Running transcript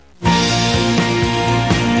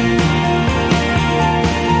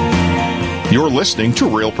You're listening to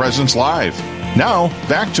Real Presence Live. Now,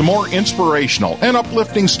 back to more inspirational and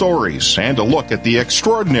uplifting stories and a look at the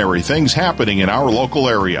extraordinary things happening in our local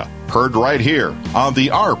area. Heard right here on the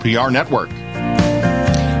RPR Network.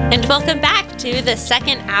 And welcome back to the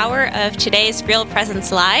second hour of today's Real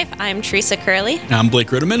Presence Live. I'm Teresa Curley. I'm Blake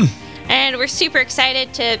Ritterman. And we're super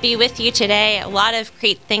excited to be with you today. A lot of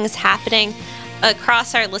great things happening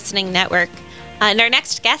across our listening network. And our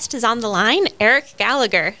next guest is on the line, Eric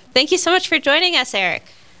Gallagher. Thank you so much for joining us, Eric.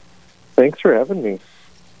 Thanks for having me.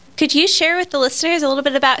 Could you share with the listeners a little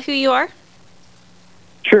bit about who you are?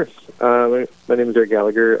 Sure. My name is Eric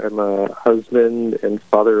Gallagher. I'm a husband and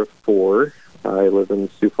father of 4. I live in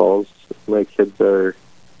Sioux Falls. My kids are,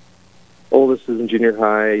 oldest is in junior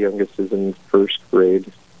high, youngest is in first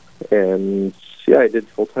grade. And yeah, I did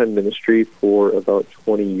full-time ministry for about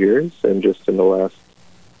 20 years, and just in the last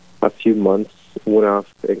few months went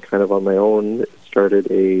off and kind of on my own started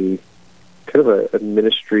a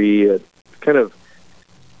ministry,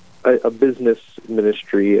 a business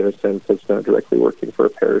ministry in a sense that's not directly working for a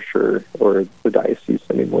parish or the diocese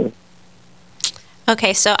anymore.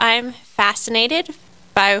 Okay, so I'm fascinated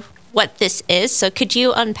by what this is. So could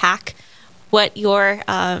you unpack what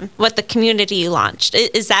what the community you launched?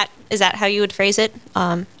 Is that how you would phrase it?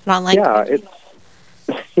 An online community?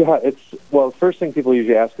 Well, the first thing people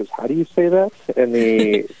usually ask is, how do you say that? And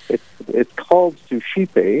it's called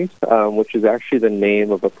Suscipe, which is actually the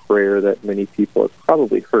name of a prayer that many people have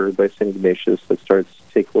probably heard by St. Ignatius that starts,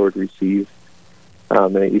 take, Lord, receive.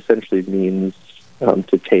 And it essentially means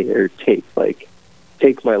to take, like,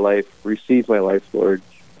 take my life, receive my life, Lord.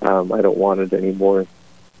 I don't want it anymore.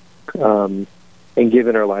 And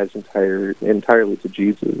given our lives entirely to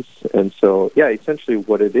Jesus. And so, yeah, essentially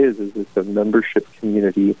what it is it's a membership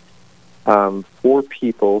community for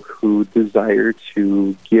people who desire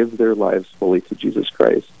to give their lives fully to Jesus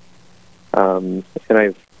Christ. And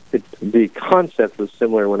the concept was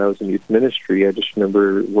similar when I was in youth ministry. I just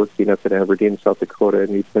remember working up in Aberdeen, South Dakota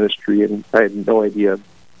in youth ministry, and I had no idea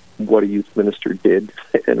what a youth minister did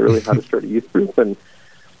and really how to start a youth group. And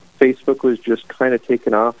Facebook was just kind of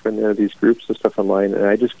taken off, and there are these groups and stuff online, and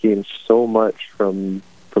I just gained so much from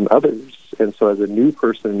others. And so as a new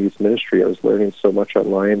person in youth ministry, I was learning so much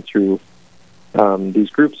online through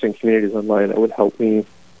these groups and communities online that would help me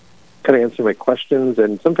kind of answer my questions.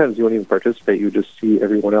 And sometimes you wouldn't even participate. You would just see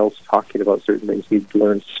everyone else talking about certain things. You'd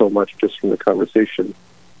learn so much just from the conversation.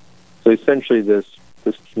 So essentially this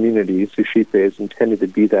community, Suscipe, is intended to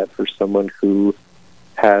be that for someone who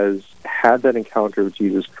has had that encounter with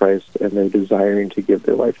Jesus Christ and they're desiring to give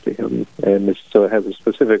their life to Him. And so it has a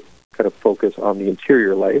specific kind of focus on the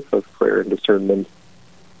interior life of prayer and discernment.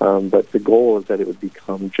 But the goal is that it would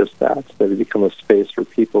become just that it would become a space for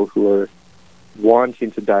people who are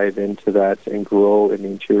wanting to dive into that and grow in the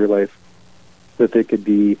interior life, that they could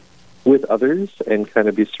be with others and kind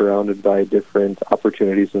of be surrounded by different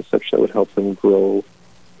opportunities and such that would help them grow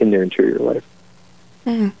in their interior life.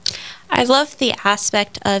 Mm. I love the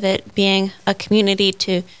aspect of it being a community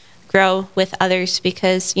to grow with others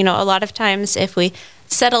because, a lot of times if we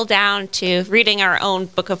settle down to reading our own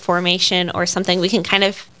book of formation or something, we can kind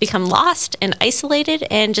of become lost and isolated,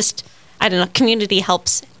 and just, community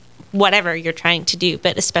helps whatever you're trying to do,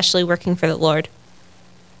 but especially working for the Lord.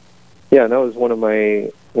 Yeah, and that was one of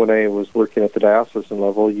when I was working at the diocesan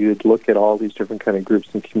level, you'd look at all these different kind of groups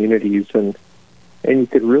and communities, and you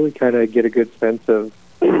could really kind of get a good sense of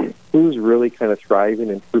who's really kind of thriving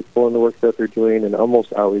and fruitful in the work that they're doing, and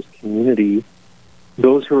almost always community,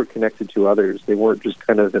 those who are connected to others. They weren't just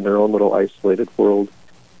kind of in their own little isolated world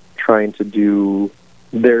trying to do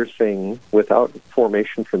their thing without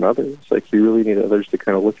formation from others. Like, you really need others to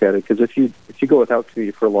kind of look at it, because if you go without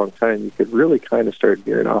community for a long time, you could really kind of start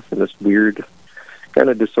veering off in this weird kind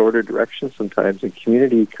of disordered direction sometimes, and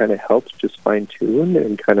community kind of helps just fine-tune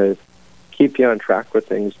and kind of keep you on track with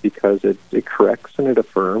things, because it corrects and it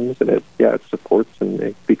affirms and it supports, and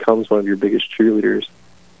it becomes one of your biggest cheerleaders.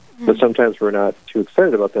 Mm-hmm. But sometimes we're not too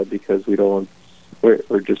excited about that because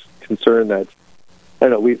we're just concerned that,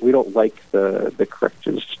 we don't like the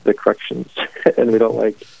corrections and we don't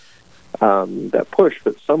like that push.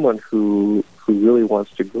 But someone who really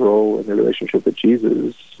wants to grow in the relationship with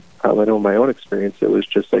Jesus, I know in my own experience, it was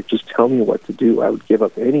just like, just tell me what to do. I would give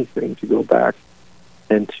up anything to go back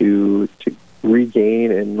and to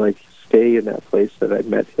regain and stay in that place that I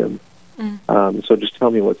met Him. Mm. So just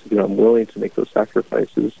tell me what to do. I'm willing to make those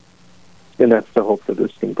sacrifices. And that's the hope that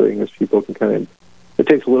this can bring, is people can kind of, it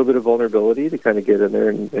takes a little bit of vulnerability to kind of get in there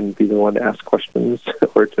and be the one to ask questions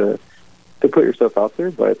or to put yourself out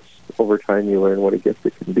there, but over time you learn what a gift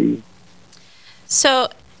it can be. So,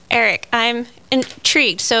 Eric, I'm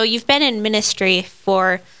intrigued. So you've been in ministry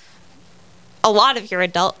for a lot of your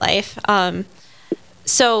adult life.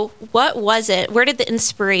 So what was it? Where did the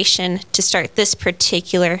inspiration to start this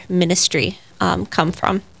particular ministry come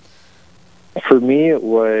from? For me, it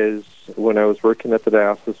was when I was working at the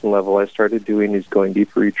diocesan level, I started doing these Going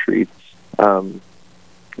Deeper retreats.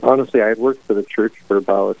 Honestly, I had worked for the church for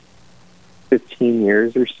about 15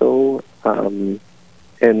 years or so, and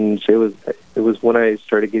it was when I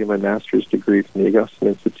started getting my master's degree from the Augustine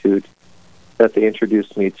Institute that they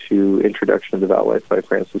introduced me to Introduction to Devout Life by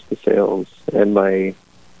Francis de Sales. And my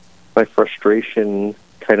frustration,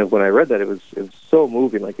 kind of when I read that, it was so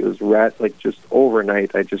moving. Like, it was just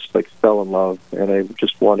overnight, I just like fell in love, and I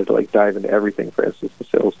just wanted to like dive into everything Francis de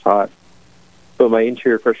Sales taught. But my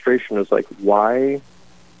interior frustration was like, why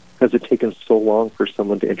has it taken so long for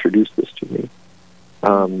someone to introduce this to me?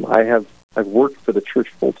 I've worked for the church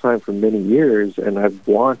full time for many years, and I've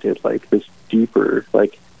wanted like this deeper,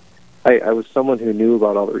 like I was someone who knew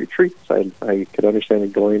about all the retreats. I could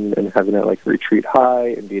understand going and having that like retreat high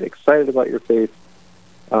and being excited about your faith.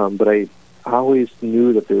 But I always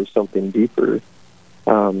knew that there was something deeper.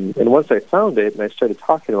 And once I found it and I started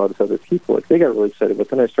talking about it to other people, like, they got really excited. But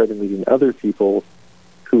then I started meeting other people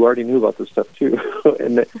who already knew about this stuff too.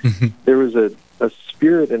 And there was a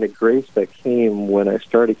spirit and a grace that came when I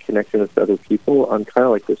started connecting with other people on kind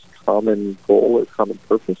of like this common goal or common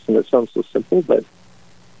purpose. And it sounds so simple, but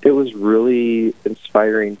it was really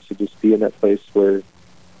inspiring to just be in that place where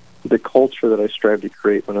the culture that I strived to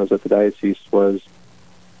create when I was at the diocese was,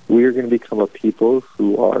 we are going to become a people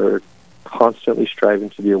who are constantly striving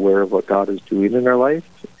to be aware of what God is doing in our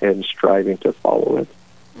life and striving to follow it.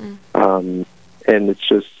 And it's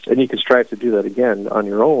just, and you can strive to do that again on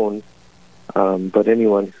your own, but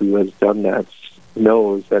anyone who has done that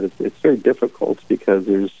knows that it's very difficult, because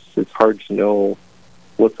it's hard to know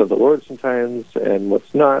what's of the Lord sometimes and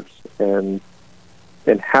what's not, and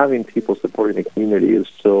having people supporting the community is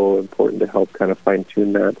so important to help kind of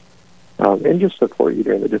fine-tune that, and just support you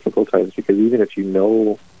during the difficult times, because even if you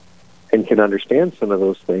know and can understand some of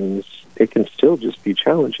those things, it can still just be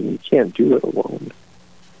challenging. You can't do it alone.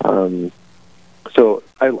 So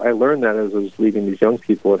I learned that as I was leading these young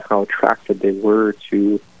people, and how attracted they were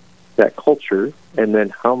to that culture, and then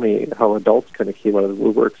how adults kind of came out of the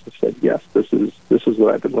woodworks and said, yes, this is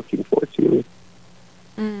what I've been looking forward to.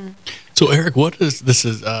 So Eric, what does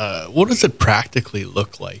it practically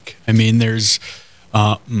look like? I mean, there's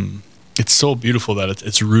it's so beautiful that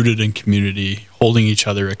it's rooted in community, holding each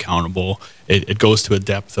other accountable. It goes to a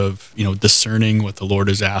depth of, discerning what the Lord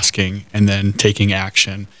is asking and then taking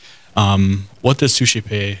action. What does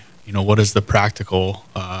Suscipe, what is the practical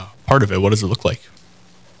part of it? What does it look like?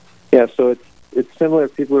 Yeah, so it's similar.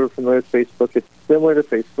 If people are familiar with Facebook, it's similar to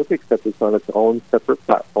Facebook, except it's on its own separate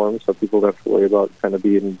platform, so people don't have to worry about kind of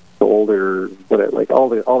being sold or whatever. Like all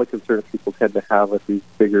the concerns people tend to have with these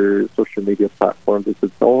bigger social media platforms. It's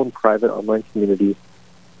its own private online community,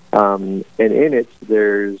 and in it,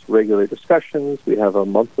 there's regular discussions. We have a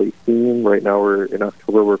monthly theme. Right now, in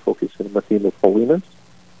October, we're focusing on the theme of holiness,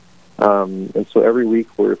 and so every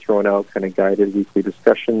week we're throwing out kind of guided weekly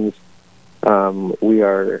discussions. We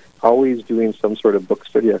are always doing some sort of book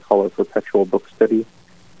study. I call it perpetual book study.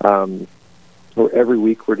 Where every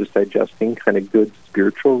week we're just digesting kind of good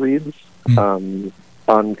spiritual reads on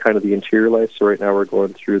kind of the interior life. So right now we're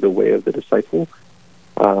going through The Way of the Disciple.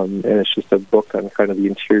 And it's just a book on kind of the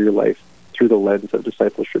interior life through the lens of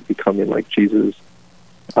discipleship, becoming like Jesus.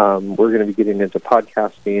 We're going to be getting into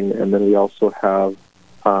podcasting. And then we also have,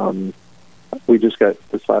 we just got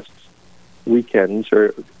this last weekend,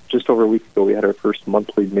 or just over a week ago, we had our first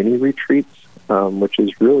monthly mini retreats, which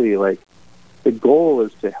is really like, the goal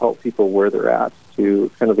is to help people where they're at.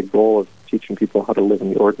 To kind of the goal of teaching people how to live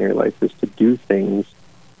in the ordinary life is to do things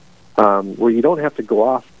where you don't have to go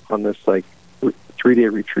off on this like 3-day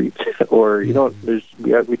retreat, or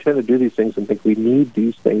we tend to do these things and think we need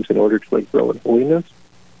these things in order to like grow in holiness.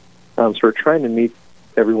 So we're trying to meet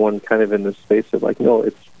everyone kind of in this space of like, no,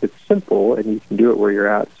 it's simple and you can do it where you're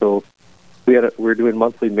at. So we're doing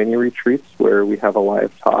monthly mini retreats where we have a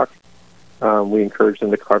live talk. We encourage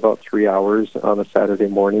them to carve out 3 hours on a Saturday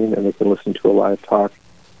morning, and they can listen to a live talk.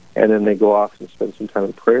 And then they go off and spend some time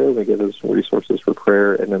in prayer. We give them some resources for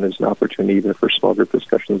prayer, and then there's an opportunity even for small group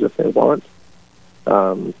discussions if they want.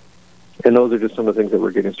 And those are just some of the things that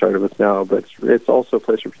we're getting started with now. But it's also a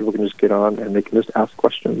place where people can just get on and they can just ask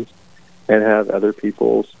questions and have other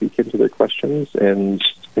people speak into their questions and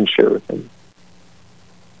share with them.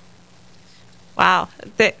 Wow,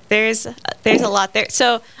 there's a lot there.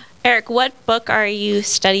 So, Eric, what book are you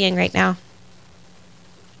studying right now?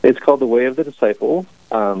 It's called The Way of the Disciple,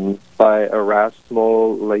 by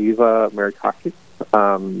Erasmo Leiva Marakakis.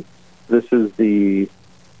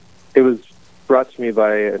 It was brought to me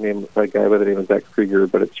by a guy by the name of Zach Krieger,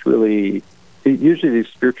 but it's really, usually these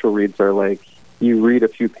spiritual reads are like, you read a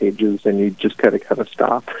few pages and you just kind of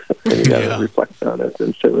stop and you got to reflect on it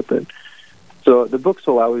and sit with it. So the books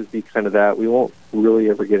will always be kind of that. We won't really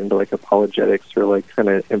ever get into like apologetics or like kind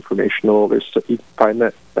of informational. You can find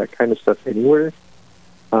that kind of stuff anywhere.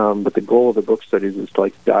 But the goal of the book studies is to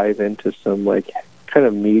like dive into some like kind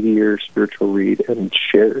of meatier spiritual read and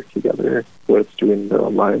share together what it's doing in their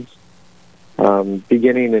own lives.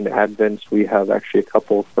 Beginning in Advent, we have actually a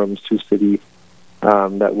couple from Sioux City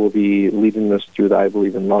that will be leading us through the I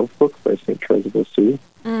Believe in Love book by St. Therese of Lisieux.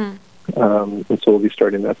 And so we'll be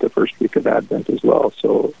starting that the first week of Advent as well.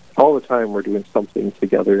 So all the time we're doing something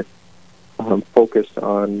together focused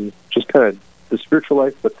on just kind of the spiritual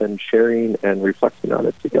life, but then sharing and reflecting on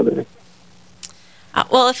it together.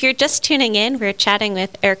 Well, if you're just tuning in, we're chatting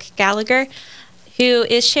with Eric Gallagher, who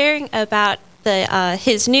is sharing about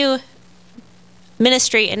his new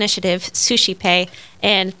ministry initiative, Sushi Pay,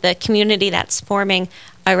 and the community that's forming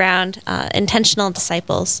around intentional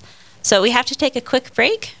disciples. So we have to take a quick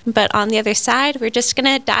break, but on the other side, we're just going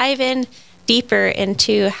to dive in deeper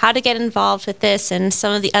into how to get involved with this and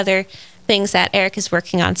some of the other things that Eric is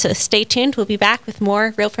working on. So stay tuned. We'll be back with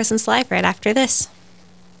more Real Presence Live right after this.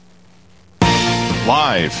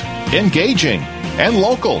 Live, engaging, and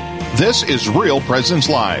local. This is Real Presence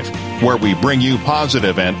Live, where we bring you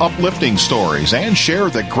positive and uplifting stories and share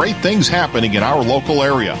the great things happening in our local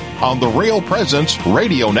area on the Real Presence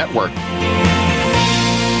Radio Network.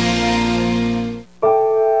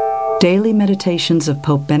 Daily Meditations of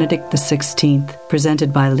Pope Benedict XVI,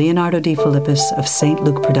 presented by Leonardo Di Philippis of St.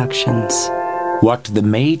 Luke Productions. What the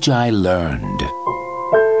Magi learned.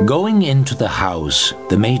 Going into the house,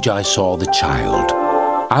 the Magi saw the child.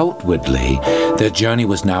 Outwardly, their journey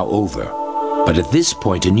was now over. But at this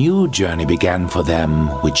point, a new journey began for them,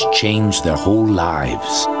 which changed their whole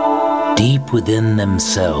lives. Deep within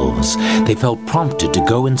themselves, they felt prompted to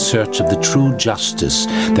go in search of the true justice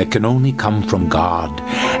that can only come from God,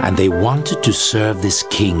 and they wanted to serve this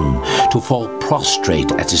king, to fall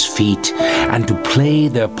prostrate at his feet, and to play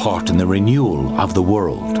their part in the renewal of the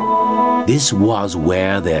world. This was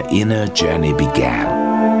where their inner journey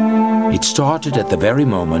began. It started at the very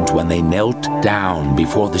moment when they knelt down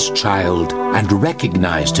before this child and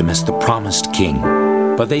recognized him as the promised king.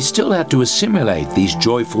 But they still had to assimilate these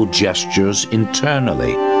joyful gestures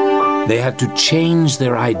internally. They had to change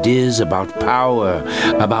their ideas about power,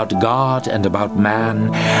 about God, and about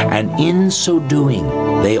man, and in so doing,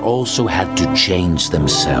 they also had to change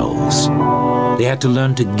themselves. They had to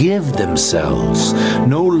learn to give themselves.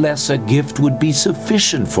 No lesser gift would be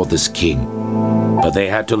sufficient for this king. But they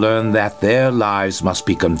had to learn that their lives must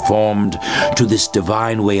be conformed to this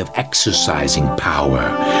divine way of exercising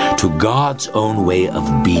power, to God's own way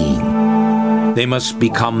of being. They must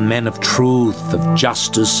become men of truth, of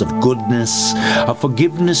justice, of goodness, of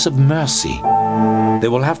forgiveness, of mercy. They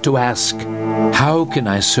will have to ask, how can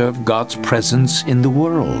I serve God's presence in the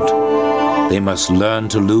world? They must learn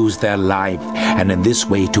to lose their life and in this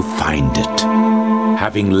way to find it.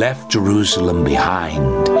 Having left Jerusalem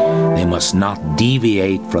behind, they must not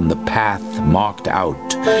deviate from the path marked out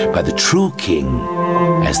by the true King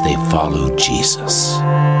as they follow Jesus.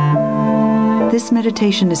 This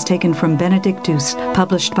meditation is taken from Benedictus,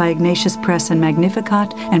 published by Ignatius Press and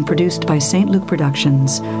Magnificat, and produced by St. Luke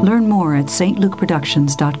Productions. Learn more at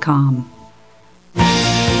stlukeproductions.com.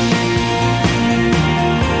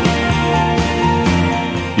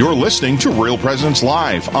 You're listening to Real Presence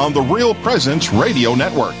Live on the Real Presence Radio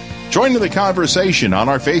Network. Join in the conversation on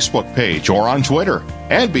our Facebook page or on Twitter.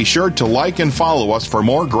 And be sure to like and follow us for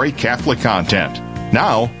more great Catholic content.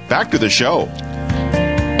 Now, back to the show.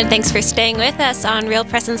 And thanks for staying with us on Real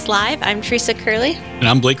Presence Live. I'm Teresa Curley. And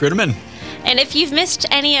I'm Blake Ritterman. And if you've missed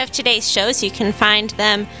any of today's shows, you can find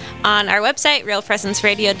them on our website,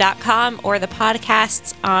 realpresenceradio.com, or the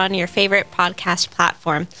podcasts on your favorite podcast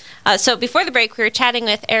platform. So before the break, we were chatting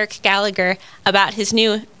with Eric Gallagher about his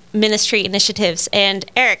new ministry initiatives. And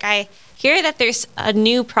Eric, I hear that there's a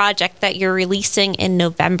new project that you're releasing in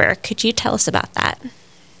November. Could you tell us about that?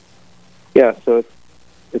 Yeah, so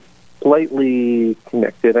it's slightly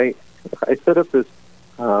connected. I set up this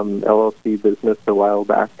LLC business a while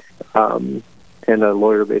back, and a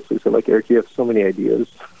lawyer basically said, like, Eric, you have so many ideas.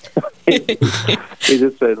 He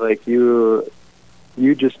just said, like, you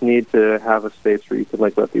just need to have a space where you can,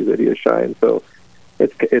 like, let these ideas shine. So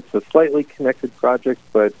it's a slightly connected project,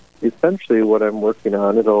 but essentially what I'm working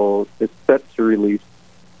on, it's set to release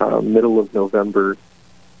middle of November.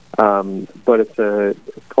 But it's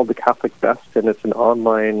called the Catholic Best, and it's an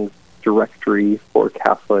online directory for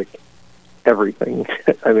Catholic everything.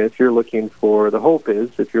 I mean, if you're looking for a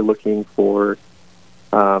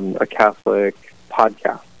Catholic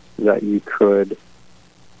podcast, that you could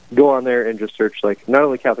go on there and just search, like, not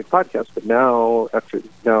only Catholic podcasts, but now,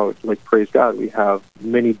 like, praise God, we have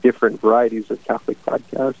many different varieties of Catholic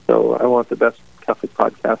podcasts. So I want the best Catholic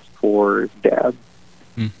podcast for dads.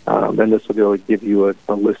 And this will be able to give you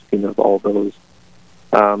a listing of all those,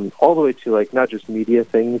 all the way to, like, not just media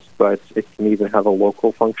things, but it can even have a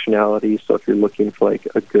local functionality. So if you're looking for, like,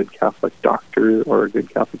 a good Catholic doctor or a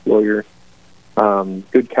good Catholic lawyer,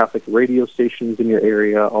 good Catholic radio stations in your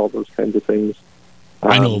area, all those kinds of things.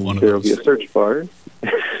 I know of one of those. There will be a search bar.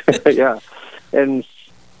 Yeah. And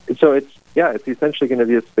so it's essentially going to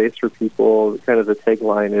be a space for people. Kind of the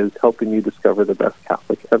tagline is helping you discover the best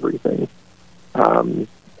Catholic everything. And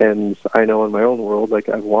I know in my own world, like,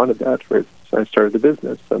 I've wanted that for I started the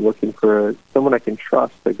business. I'm looking for someone I can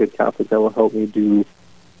trust, a good Catholic that will help me do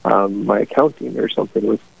my accounting or something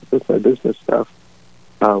with my business stuff.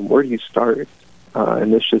 Where do you start?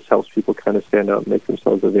 And this just helps people kind of stand out and make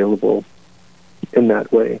themselves available in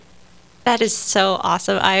that way. That is so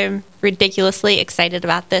awesome. I am ridiculously excited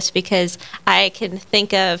about this because I can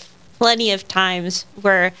think of plenty of times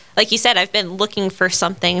where, like you said, I've been looking for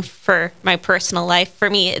something for my personal life. For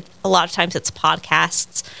me, a lot of times it's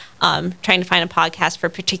podcasts, trying to find a podcast for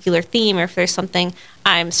a particular theme, or if there's something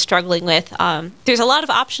I'm struggling with. There's a lot of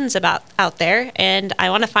options out there, and I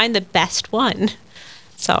want to find the best one.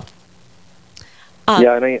 So,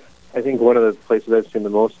 yeah, and I think one of the places I've seen the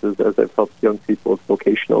most is as I've helped young people with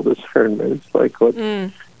vocational discernment. Like,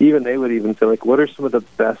 even they would even say, like, what are some of the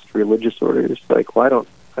best religious orders? Like, well,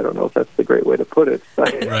 I don't know if that's the great way to put it.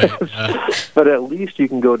 Right, yeah. But at least you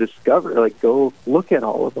can go discover, like, go look at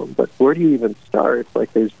all of them. But where do you even start?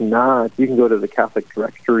 Like, you can go to the Catholic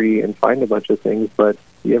directory and find a bunch of things, but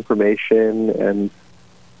the information and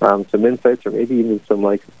some insights, or maybe even some,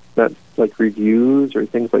 like, not like reviews or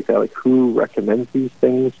things like that, like who recommends these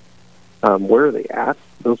things, where are they at?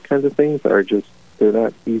 Those kinds of things they're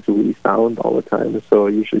not easily found all the time. So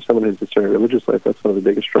usually someone who's discerning a religious life, that's one of the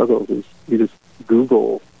biggest struggles, is you just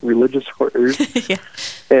Google religious orders. Yeah.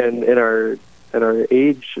 And in our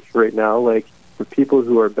age right now, like, for people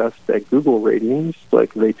who are best at Google ratings,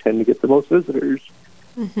 like, they tend to get the most visitors.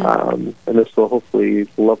 And this will hopefully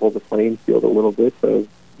level the playing field a little bit of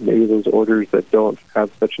maybe those orders that don't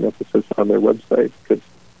have such an emphasis on their website,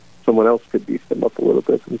 someone else could beef them up a little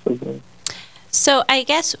bit in some way. So I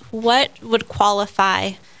guess what would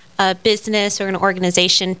qualify a business or an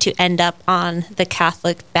organization to end up on the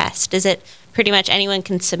Catholic Best? Is it pretty much anyone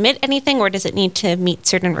can submit anything, or does it need to meet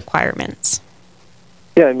certain requirements?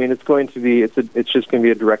 Yeah, I mean, it's just going to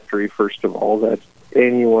be a directory, first of all, that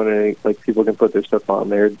anyone, like, people can put their stuff on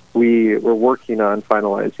there. We're working on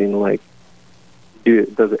finalizing, like, do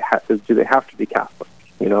they have to be Catholic?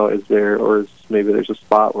 You know, maybe there's a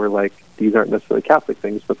spot where, like, these aren't necessarily Catholic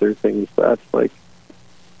things, but they're things that's, like,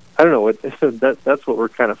 I don't know, that's what we're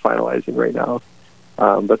kind of finalizing right now.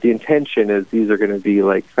 But the intention is these are going to be,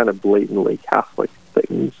 like, kind of blatantly Catholic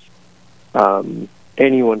things.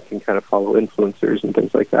 Anyone can kind of follow influencers and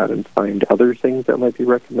things like that and find other things that might be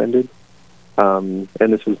recommended. And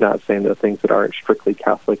this is not saying that things that aren't strictly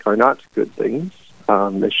Catholic are not good things.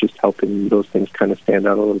 It's just helping those things kind of stand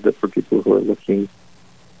out a little bit for people who are looking.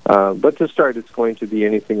 But to start, it's going to be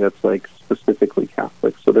anything that's, like, specifically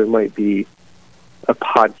Catholic. So there might be a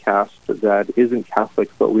podcast that isn't Catholic,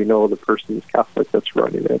 but we know the person's Catholic that's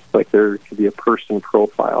running it. Like, there could be a person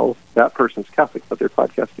profile. That person's Catholic, but their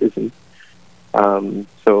podcast isn't.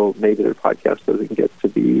 So maybe their podcast doesn't get to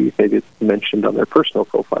be, maybe it's mentioned on their personal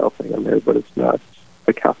profile thing on there, but it's not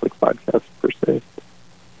a Catholic podcast per se.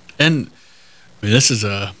 And I mean, this is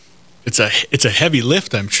it's a heavy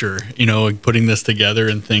lift, I'm sure, you know, putting this together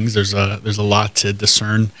and things. There's a lot to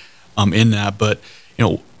discern in that, but, you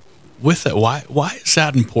know, with that, why is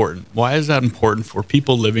that important? Why is that important for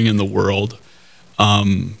people living in the world?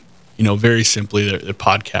 You know, very simply, their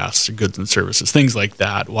podcasts, goods and services, things like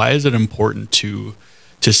that. Why is it important to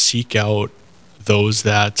seek out those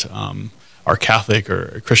that are Catholic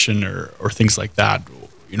or Christian or things like that?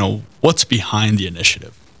 You know, what's behind the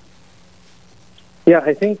initiative? Yeah,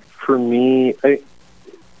 I think for me,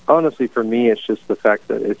 it's just the fact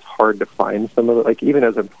that it's hard to find some of the, like, even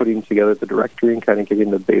as I'm putting together the directory and kind of giving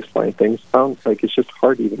the baseline things found, like, it's just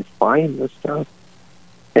hard to even find this stuff.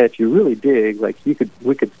 And if you really dig, like, we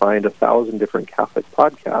could find 1,000 different Catholic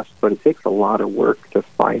podcasts, but it takes a lot of work to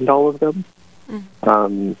find all of them.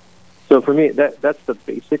 So for me, that's the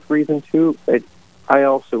basic reason too. I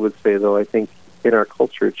also would say, though, I think in our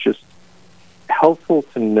culture, it's just helpful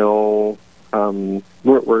to know the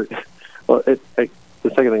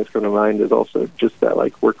second thing that's coming to mind is also just that,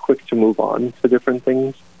 like, we're quick to move on to different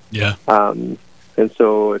things. Yeah. And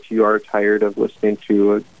so if you are tired of listening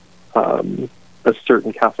to a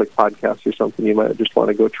certain Catholic podcast or something, you might just want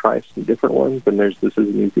to go try some different ones, and this is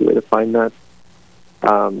an easy way to find that.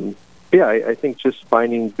 I think just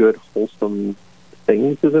finding good, wholesome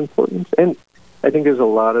things is important. And I think there's a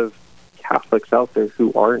lot of Catholics out there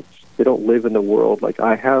who they don't live in the world like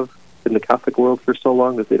I have in the Catholic world for so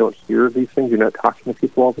long that they don't hear of these things. You're not talking to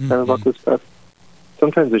people all the time about this stuff.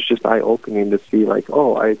 Sometimes it's just eye-opening to see, like,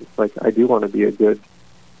 oh, I do want to be a good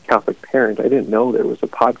Catholic parent. I didn't know there was a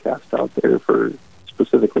podcast out there for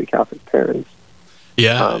specifically Catholic parents.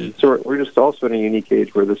 Yeah. So we're just also in a unique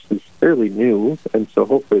age where this is fairly new, and so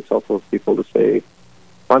hopefully it's helpful for people to say,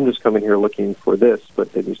 I'm just coming here looking for this,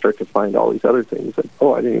 but then you start to find all these other things. Like,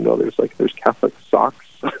 oh, I didn't even know there's Catholic socks.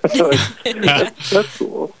 That's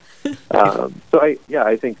cool.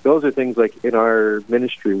 I think those are things, like, in our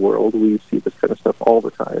ministry world, we see this kind of stuff all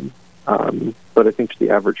the time. But I think to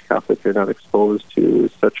the average Catholic, they're not exposed to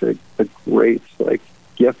such a great, like,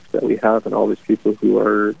 gift that we have, and all these people who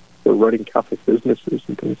are running Catholic businesses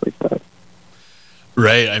and things like that.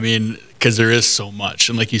 Right. I mean, because there is so much.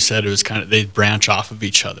 And like you said, it was kind of, they branch off of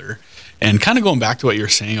each other. And kind of going back to what you were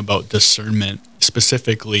saying about discernment,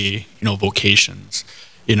 specifically, vocations,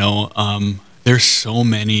 there's so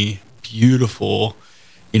many beautiful,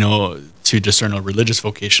 to discern a religious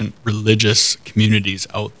vocation, religious communities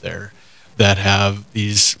out there that have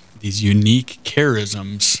these unique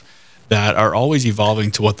charisms that are always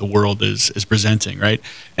evolving to what the world is presenting, right?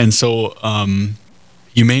 And so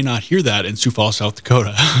you may not hear that in Sioux Falls, South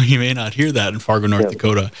Dakota. You may not hear that in Fargo, North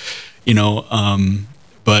Dakota,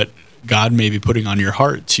 but God may be putting on your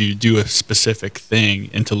heart to do a specific thing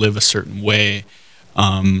and to live a certain way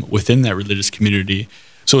within that religious community.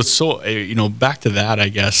 So it's so, back to that, I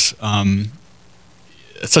guess,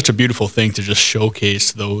 it's such a beautiful thing to just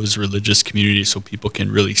showcase those religious communities so people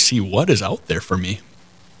can really see what is out there for me.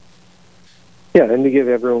 Yeah, and to give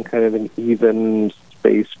everyone kind of an even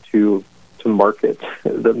space to market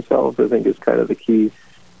themselves, I think, is kind of the key.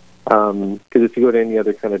 Because if you go to any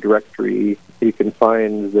other kind of directory, you can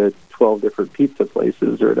find the 12 different pizza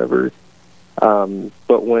places or whatever.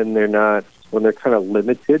 But when they're kind of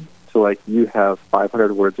limited to, like, you have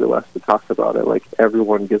 500 words or less to talk about it, like,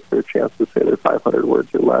 everyone gets their chance to say their 500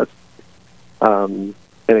 words or less. And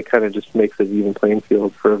it kind of just makes it an even playing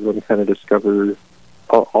field for everyone to kind of discover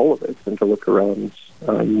all of it and to look around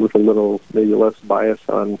with a little, maybe less bias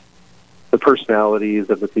on the personalities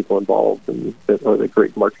of the people involved or the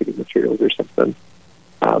great marketing materials or something.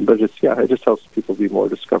 But it just helps people be more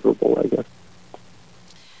discoverable, I guess.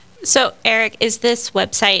 So, Eric, is this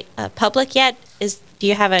website public yet? Do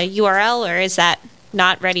you have a URL, or is that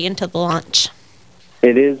not ready until the launch?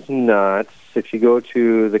 It is not. If you go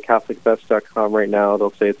to thecatholicbest.com right now, they'll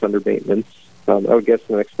say it's under maintenance. I would guess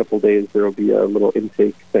in the next couple of days there will be a little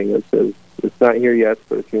intake thing that says it's not here yet,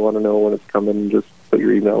 but if you want to know when it's coming, just put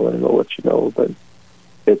your email in and they'll let you know. But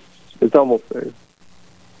it's almost there.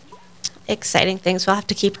 Exciting things. We'll have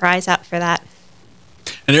to keep our eyes out for that.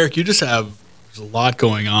 And Eric, there's a lot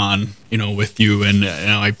going on, with you, and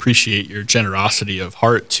I appreciate your generosity of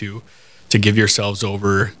heart to give yourselves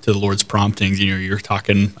over to the Lord's promptings. You're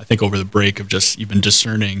talking, I think, over the break of just even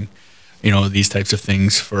discerning, these types of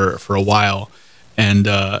things for a while. And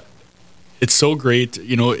it's so great.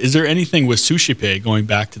 Is there anything with Suscipe, going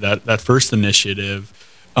back to that first initiative,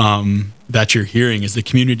 that you're hearing? Is the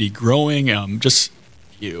community growing?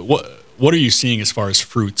 What are you seeing as far as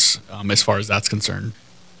fruits, as far as that's concerned?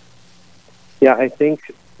 Yeah, I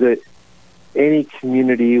think that any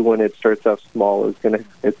community, when it starts off small, it's going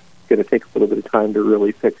to take a little bit of time to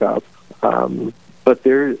really pick up. But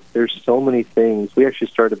there's so many things. We actually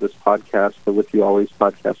started this podcast, the With You Always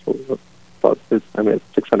podcast, it's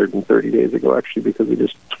 630 days ago, actually, because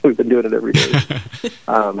we've been doing it every day.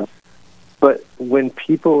 But when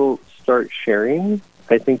people start sharing,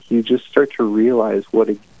 I think you just start to realize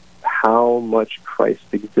how much Christ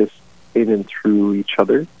exists in and through each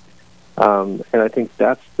other. And I think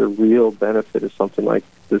that's the real benefit of something like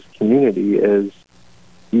this community, is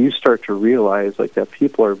you start to realize, like, that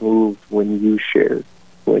people are moved when you share,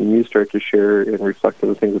 when you start to share and reflect on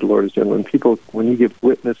the things that the Lord is doing, when you give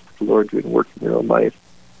witness to the Lord doing work in your own life.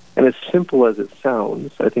 And as simple as it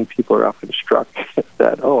sounds, I think people are often struck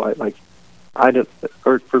that, I don't,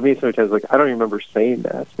 or for me sometimes, like, I don't remember saying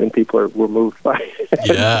that, and people were moved by it.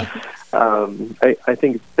 Yeah. I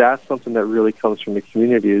think that's something that really comes from the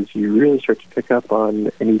community, is you really start to pick up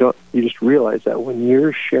on, and you just realize that when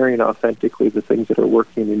you're sharing authentically the things that are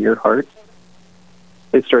working in your heart,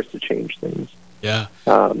 it starts to change things. Yeah.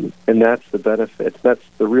 And that's the benefit. That's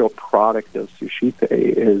the real product of Suscipe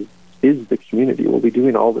is the community. We'll be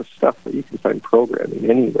doing all this stuff that you can find programming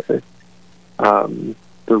anywhere.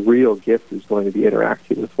 The real gift is going to be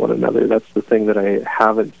interacting with one another. That's the thing that I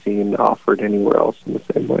haven't seen offered anywhere else in the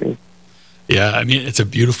same way. Yeah, I mean, it's a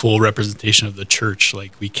beautiful representation of the church.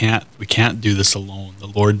 Like, we can't do this alone. The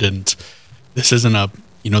Lord didn't. This isn't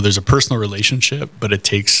there's a personal relationship, but it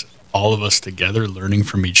takes all of us together learning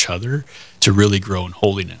from each other to really grow in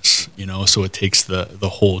holiness, so it takes the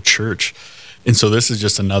whole church. And so this is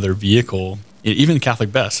just another vehicle. Even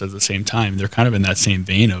Catholic Best, at the same time, they're kind of in that same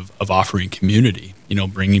vein of offering community,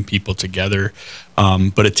 bringing people together.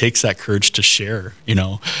 But it takes that courage to share,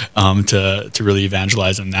 to really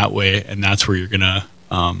evangelize in that way. And that's where you're going to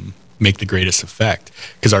make the greatest effect.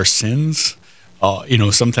 Because our sins,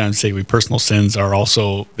 sometimes say personal sins are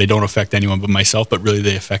also, they don't affect anyone but myself, but really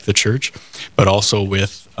they affect the church. But also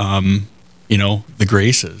with, the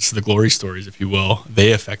graces, the glory stories, if you will,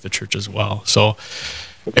 they affect the church as well. So,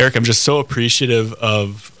 Eric, I'm just so appreciative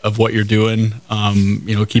of what you're doing.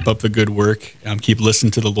 Keep up the good work. Keep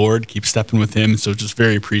listening to the Lord. Keep stepping with Him. So just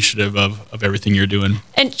very appreciative of everything you're doing.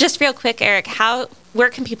 And just real quick, Eric, where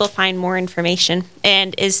can people find more information?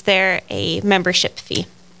 And is there a membership fee?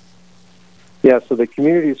 Yeah, so the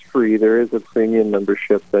community is free. There is a premium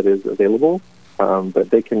membership that is available,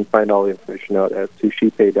 but they can find all the information out at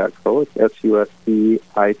suscipe.co. It's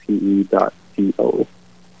suscipe.co.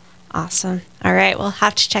 Awesome. All right, we'll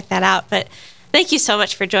have to check that out. But thank you so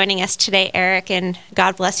much for joining us today, Eric, and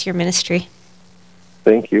God bless your ministry.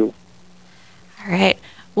 Thank you. All right.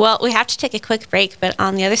 Well, we have to take a quick break, but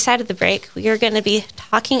on the other side of the break, we are going to be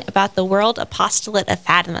talking about the World Apostolate of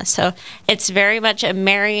Fatima. So it's very much a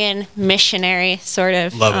Marian missionary sort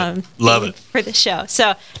of Love it for the show.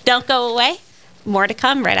 So don't go away. More to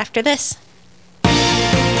come right after this.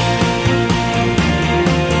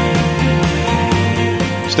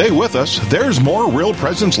 Stay with us. There's more Real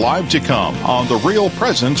Presence Live to come on the Real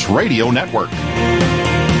Presence Radio Network.